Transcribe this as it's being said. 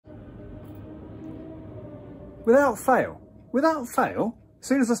without fail. Without fail, as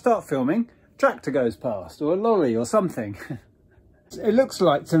soon as I start filming, a tractor goes past or a lorry or something. It looks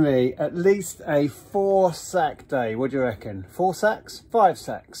like to me at least a 4-sack day. What do you reckon? 4 sacks? 5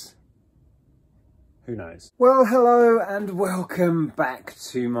 sacks? Who knows? Well, hello and welcome back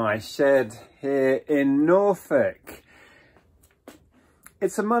to my shed here in Norfolk.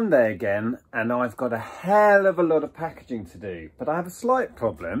 It's a Monday again and I've got a hell of a lot of packaging to do, but I have a slight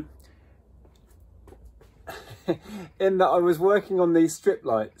problem in that I was working on these strip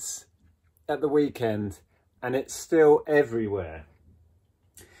lights at the weekend and it's still everywhere.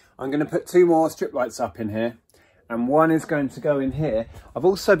 I'm going to put 2 more strip lights up in here and one is going to go in here. I've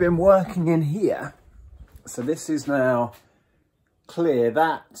also been working in here. So this is now clear.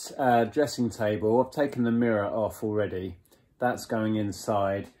 That dressing table, I've taken the mirror off already. That's going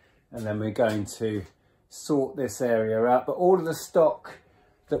inside and then we're going to sort this area out. But all of the stock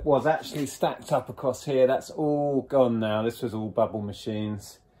that was actually stacked up across here, that's all gone now. This was all bubble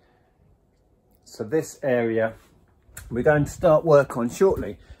machines. So this area we're going to start work on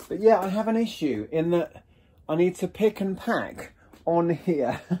shortly. But yeah, I have an issue in that I need to pick and pack on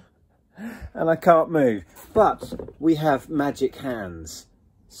here and I can't move. But we have magic hands,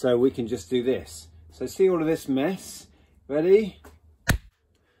 so we can just do this. So see all of this mess? Ready?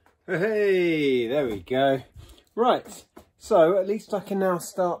 Hey, there we go. Right, so at least I can now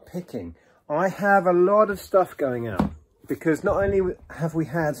start picking. I have a lot of stuff going out because not only have we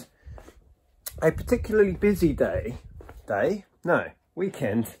had a particularly busy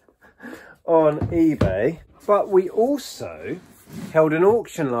weekend on eBay, but we also held an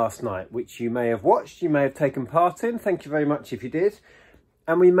auction last night, which you may have watched, you may have taken part in. Thank you very much if you did.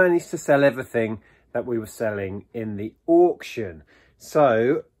 And we managed to sell everything that we were selling in the auction.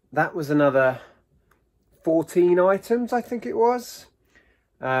 So that was another 14 items, I think it was.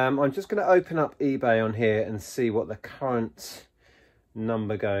 I'm just going to open up eBay on here and see what the current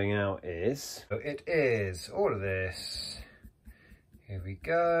number going out is. So it is all of this. Here we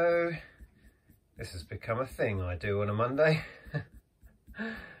go. This has become a thing I do on a Monday.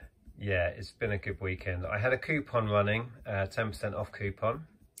 Yeah, it's been a good weekend. I had a coupon running, 10% off coupon,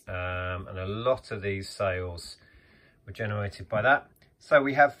 and a lot of these sales were generated by that. So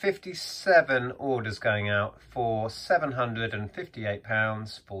we have 57 orders going out for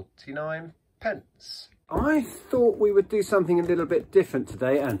 £758.49. I thought we would do something a little bit different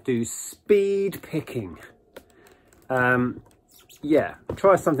today and do speed picking. Yeah,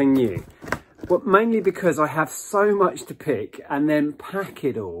 try something new. But mainly because I have so much to pick and then pack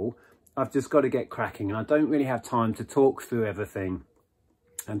it all, I've just got to get cracking. And I don't really have time to talk through everything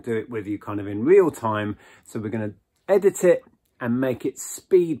and do it with you kind of in real time. So we're going to edit it and make it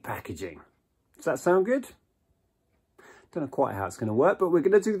speed packaging. Does that sound good? Don't know quite how it's going to work, but we're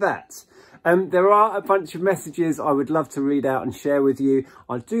going to do that. There are a bunch of messages I would love to read out and share with you.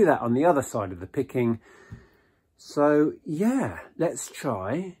 I'll do that on the other side of the picking. So yeah, let's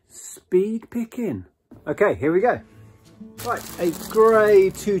try speed picking. Okay, here we go. Right, a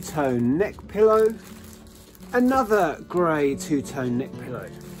grey 2-tone neck pillow, another grey 2-tone neck pillow,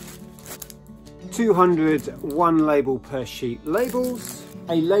 200 one label per sheet labels,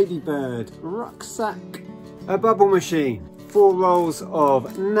 a ladybird rucksack, a bubble machine, 4 rolls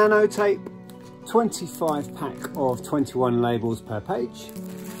of nano tape, 25 pack of 21 labels per page,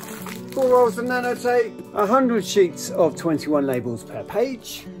 4 rolls of nano tape, 100 sheets of 21 labels per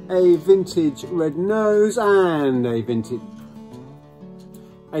page, a vintage red nose and a vintage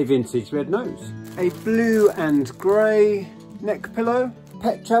red nose, a blue and grey neck pillow,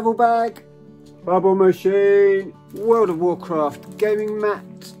 pet travel bag, bubble machine, World of Warcraft gaming mat,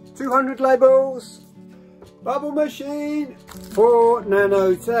 200 labels, bubble machine, 4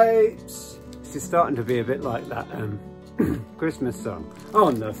 nano tapes. This is starting to be a bit like that Christmas song.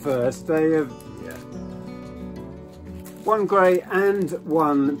 On the first day of, yeah. 1 grey and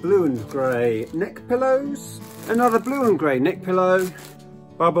 1 blue and grey neck pillows, another blue and grey neck pillow,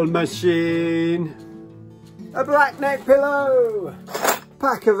 bubble machine, a black neck pillow,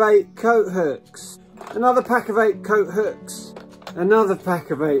 pack of 8 coat hooks, another pack of 8 coat hooks, another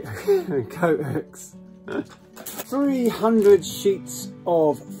pack of 8 coat hooks, 300 sheets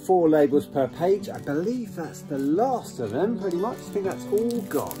of 4 labels per page. I believe that's the last of them, pretty much. I think that's all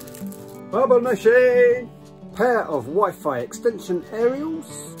gone. Bubble machine, pair of Wi-Fi extension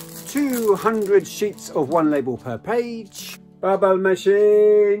aerials, 200 sheets of 1 label per page, bubble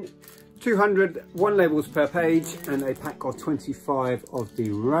machine, 200 one labels per page, and a pack of 25 of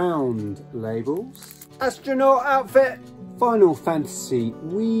the round labels. Astronaut outfit, Final Fantasy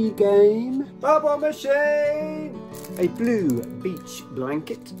Wii game, bubble machine, a blue beach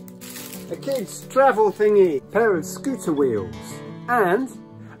blanket, a kid's travel thingy, pair of scooter wheels, and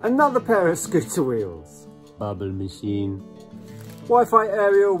another pair of scooter wheels. Bubble machine. Wi-Fi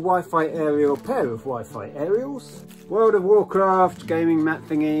aerial, pair of Wi-Fi aerials. World of Warcraft, gaming mat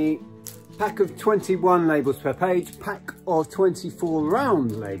thingy. Pack of 21 labels per page, pack of 24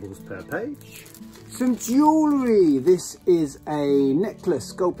 round labels per page. Some jewellery. This is a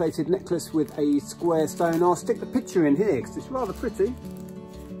necklace, gold-plated necklace with a square stone. I'll stick the picture in here because it's rather pretty.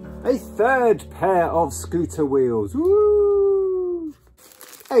 A third pair of scooter wheels. Woo!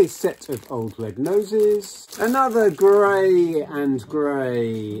 A set of old red noses. Another grey and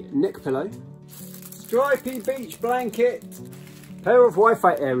grey neck pillow. Stripy beach blanket. Pair of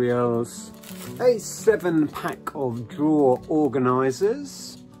Wi-Fi aerials. A 7-pack of drawer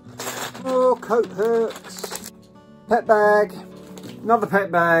organisers. 4 coat hooks. Pet bag. Another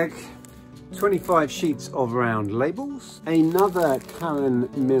pet bag. 25 sheets of round labels. Another Karen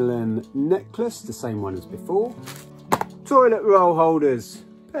Millen necklace, the same one as before. Toilet roll holders.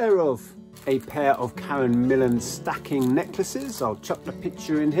 A pair of Karen Millen stacking necklaces. I'll chuck the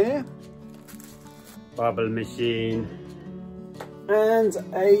picture in here. Bubble machine. And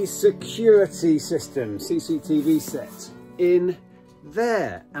a security system, CCTV set in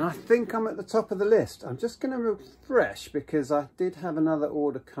there. And I think I'm at the top of the list. I'm just going to refresh because I did have another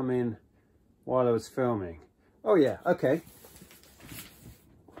order come in while I was filming. Oh yeah, okay.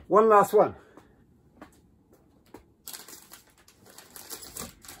 One last one.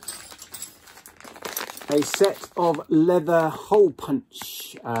 A set of leather hole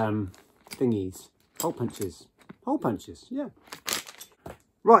punch thingies. Hole punches, yeah.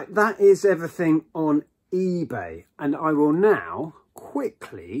 Right, that is everything on eBay, and I will now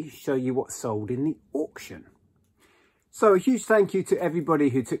quickly show you what sold in the auction. So a huge thank you to everybody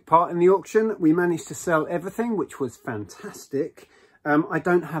who took part in the auction. We managed to sell everything, which was fantastic. I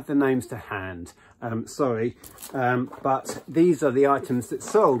don't have the names to hand, sorry, but these are the items that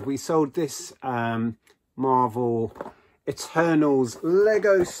sold. We sold this Marvel Eternals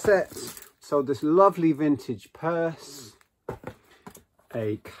Lego set, sold this lovely vintage purse,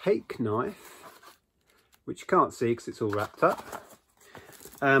 a cake knife, which you can't see because it's all wrapped up,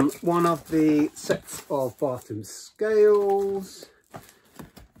 one of the sets of bathroom scales,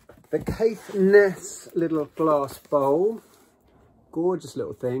 the Caithness little glass bowl, gorgeous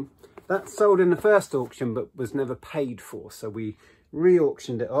little thing. That sold in the first auction but was never paid for, so we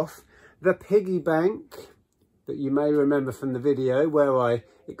re-auctioned it off. The piggy bank that you may remember from the video where I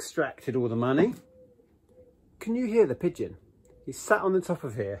extracted all the money. Can you hear the pigeon? He's sat on the top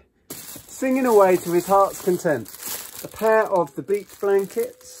of here, singing away to his heart's content. A pair of the beach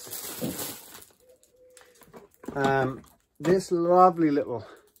blankets. This lovely little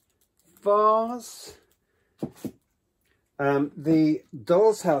vase. The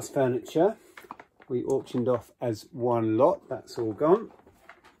doll's house furniture we auctioned off as one lot. That's all gone.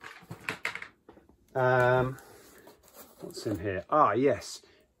 What's in here? Ah, yes.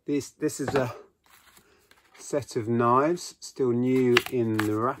 This is a set of knives, still new in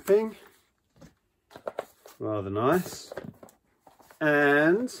the wrapping. Rather nice.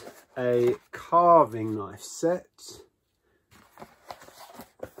 And a carving knife set.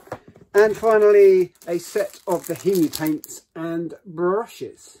 And finally, a set of the He paints and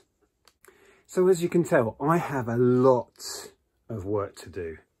brushes. So as you can tell, I have a lot of work to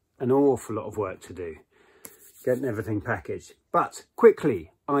do. An awful lot of work to do. Getting everything packaged. But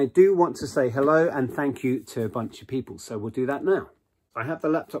quickly, I do want to say hello and thank you to a bunch of people. So we'll do that now. I have the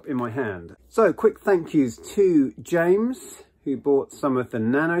laptop in my hand. So quick thank yous to James, who bought some of the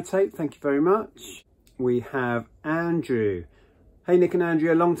nanotape. Thank you very much. We have Andrew. Hey Nick and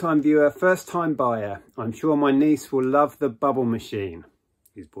Andrea, long time viewer, first time buyer. I'm sure my niece will love the bubble machine.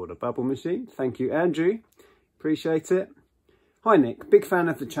 He's bought a bubble machine. Thank you, Andrew. Appreciate it. Hi Nick, big fan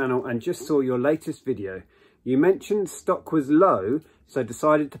of the channel and just saw your latest video. You mentioned stock was low, so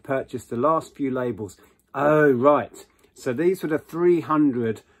decided to purchase the last few labels. Oh, right. So these were the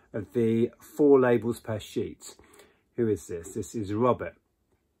 300 of the 4 labels per sheet. Who is this? This is Robert.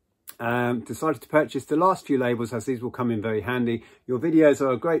 Decided to purchase the last few labels as these will come in very handy. Your videos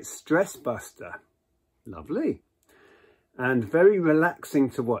are a great stress buster. Lovely. And very relaxing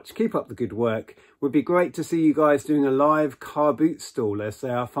to watch. Keep up the good work. Would be great to see you guys doing a live car boot stall as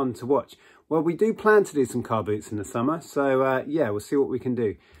they are fun to watch. Well, we do plan to do some car boots in the summer. So yeah, we'll see what we can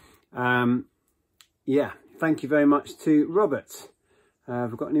do. Yeah, thank you very much to Robert.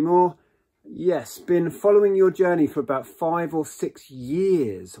 Have we got any more? Yes, been following your journey for about 5 or 6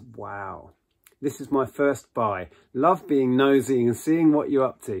 years. Wow. This is my first buy. Love being nosy and seeing what you're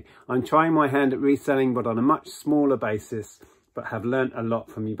up to. I'm trying my hand at reselling, but on a much smaller basis. but have learnt a lot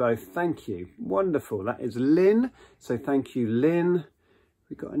from you both. Thank you. Wonderful. That is Lynn. So thank you, Lynn.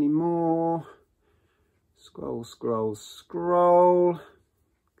 We got any more? Scroll, scroll, scroll.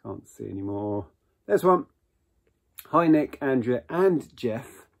 Can't see any more. There's one. Hi, Nick, Andrea, and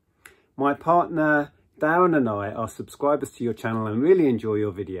Jeff. My partner, Darren, and I are subscribers to your channel and really enjoy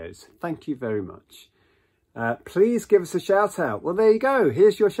your videos. Thank you very much. Please give us a shout out. Well, there you go.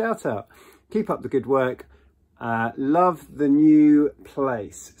 Here's your shout out. Keep up the good work. Love the new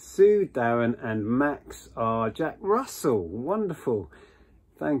place. Sue, Darren, and Max are Jack Russell. Wonderful.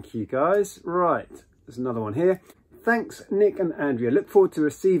 Thank you, guys. Right. There's another one here. Thanks, Nick and Andrea. Look forward to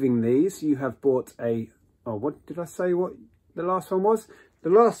receiving these. You have bought a... Oh, what did I say what the last one was? The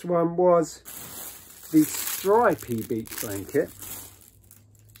last one was the stripy beach blanket.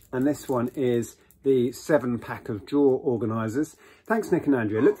 And this one is the 7-pack of drawer organisers. Thanks, Nick and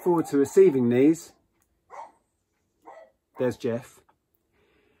Andrea. Look forward to receiving these. There's Jeff.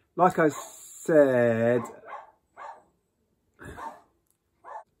 Like I said,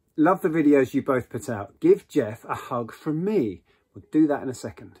 love the videos you both put out. Give Jeff a hug from me. We'll do that in a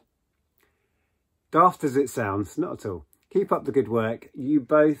second. Daft as it sounds, not at all. Keep up the good work. You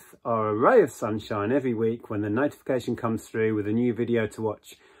both are a ray of sunshine every week when the notification comes through with a new video to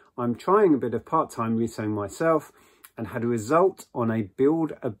watch. I'm trying a bit of part-time reselling myself and had a result on a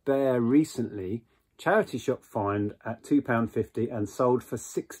Build-A-Bear recently. Charity shop find at £2.50 and sold for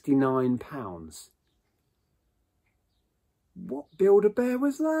 £69. What Build-A-Bear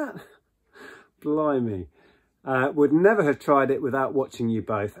was that? Blimey. Would never have tried it without watching you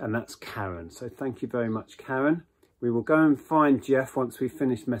both, and that's Karen. So thank you very much, Karen. We will go and find Jeff once we've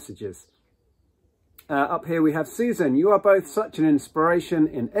finished messages. Up here we have Susan. You are both such an inspiration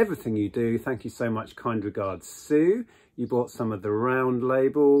in everything you do. Thank you so much. Kind regards, Sue. You bought some of the round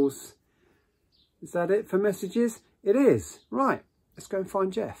labels. Is that it for messages? It is. Right, let's go and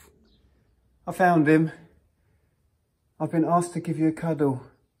find Jeff. I found him. I've been asked to give you a cuddle.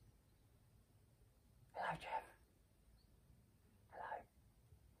 Hello, Jeff. Hello.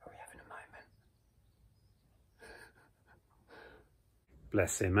 Are we having a moment?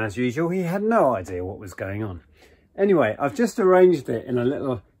 Bless him, as usual. He had no idea what was going on. Anyway, I've just arranged it in a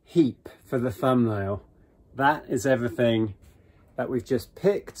little heap for the thumbnail. That is everything that we've just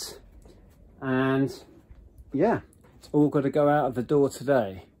picked. And yeah, it's all got to go out of the door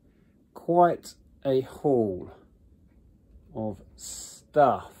today. Quite a haul of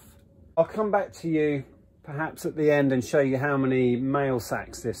stuff. I'll come back to you perhaps at the end and show you how many mail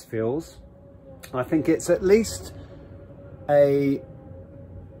sacks this fills. I think it's at least a...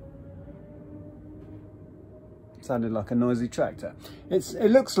 Sounded like a noisy tractor. It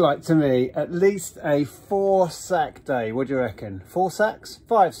looks like to me at least a 4-sack day. What do you reckon? 4 sacks?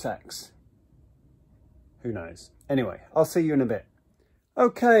 5 sacks? Who knows? Anyway, I'll see you in a bit.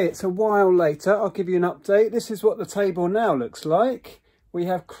 Okay, it's a while later. I'll give you an update. This is what the table now looks like. We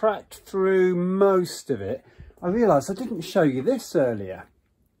have cracked through most of it. I realised I didn't show you this earlier.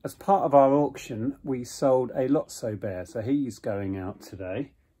 As part of our auction, we sold a Lotso bear. So he's going out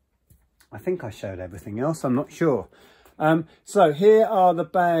today. I think I showed everything else. I'm not sure. So here are the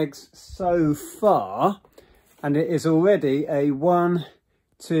bags so far. And it is already a 1,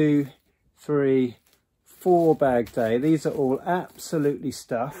 2, 3... 4-bag day. These are all absolutely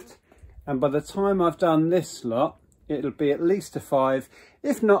stuffed, and by the time I've done this lot it'll be at least a 5,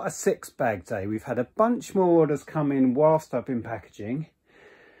 if not a 6-bag day. We've had a bunch more orders come in whilst I've been packaging,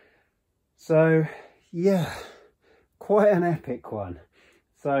 so yeah, quite an epic one.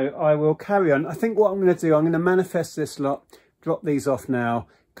 So I will carry on. I think what I'm going to do, I'm going to manifest this lot, drop these off now,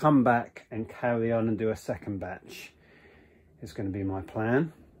 come back and carry on and do a second batch. It's going to be my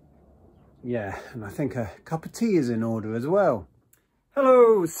plan. Yeah, and I think a cup of tea is in order as well.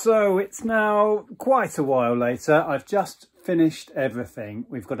 Hello, so it's now quite a while later. I've just finished everything.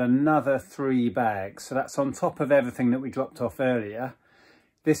 We've got another 3 bags. So that's on top of everything that we dropped off earlier.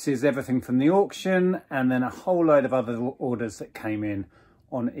 This is everything from the auction and then a whole load of other orders that came in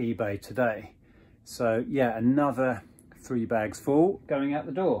on eBay today. So yeah, another 3 bags full going out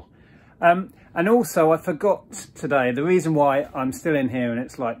the door. And also I forgot today, the reason why I'm still in here and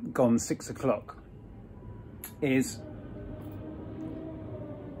it's like gone 6 o'clock is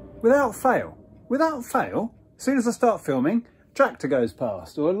without fail, as soon as I start filming, a tractor goes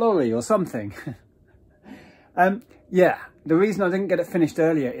past or a lorry or something. Yeah, the reason I didn't get it finished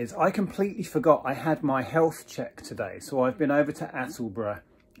earlier is I completely forgot I had my health check today. So I've been over to Attleborough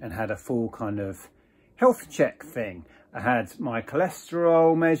and had a full kind of health check thing. I had my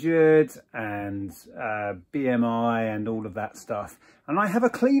cholesterol measured and BMI and all of that stuff. And I have a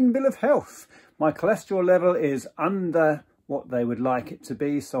clean bill of health. My cholesterol level is under what they would like it to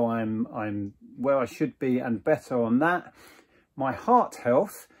be. So I'm where I should be and better on that. My heart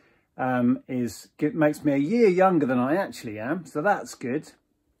health makes me a year younger than I actually am, so that's good.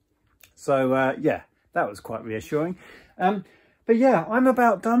 So yeah, that was quite reassuring. But yeah, I'm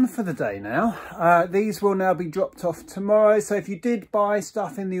about done for the day now. These will now be dropped off tomorrow. So if you did buy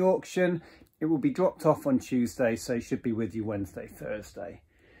stuff in the auction, it will be dropped off on Tuesday. So it should be with you Wednesday, Thursday.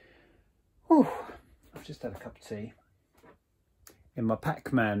 Whew. I've just had a cup of tea in my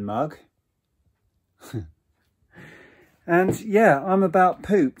Pac-Man mug. And yeah, I'm about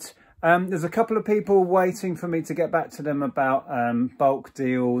pooped. There's a couple of people waiting for me to get back to them about bulk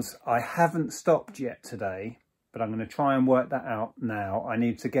deals. I haven't stopped yet today, but I'm going to try and work that out now. I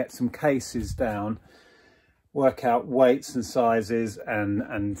need to get some cases down, work out weights and sizes,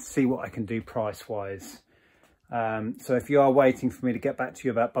 and see what I can do price-wise. So if you are waiting for me to get back to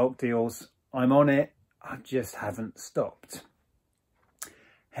you about bulk deals, I'm on it. I just haven't stopped.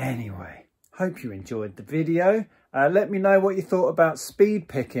 Anyway, hope you enjoyed the video. Let me know what you thought about speed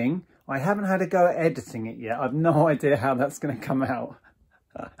picking. I haven't had a go at editing it yet. I've no idea how that's going to come out.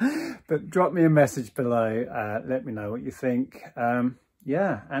 But drop me a message below. Let me know what you think.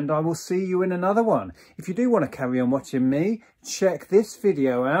 Yeah, and I will see you in another one. If you do want to carry on watching me, check this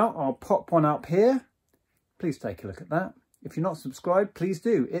video out. I'll pop one up here. Please take a look at that. If you're not subscribed, please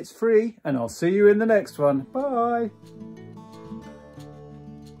do. It's free, and I'll see you in the next one. Bye.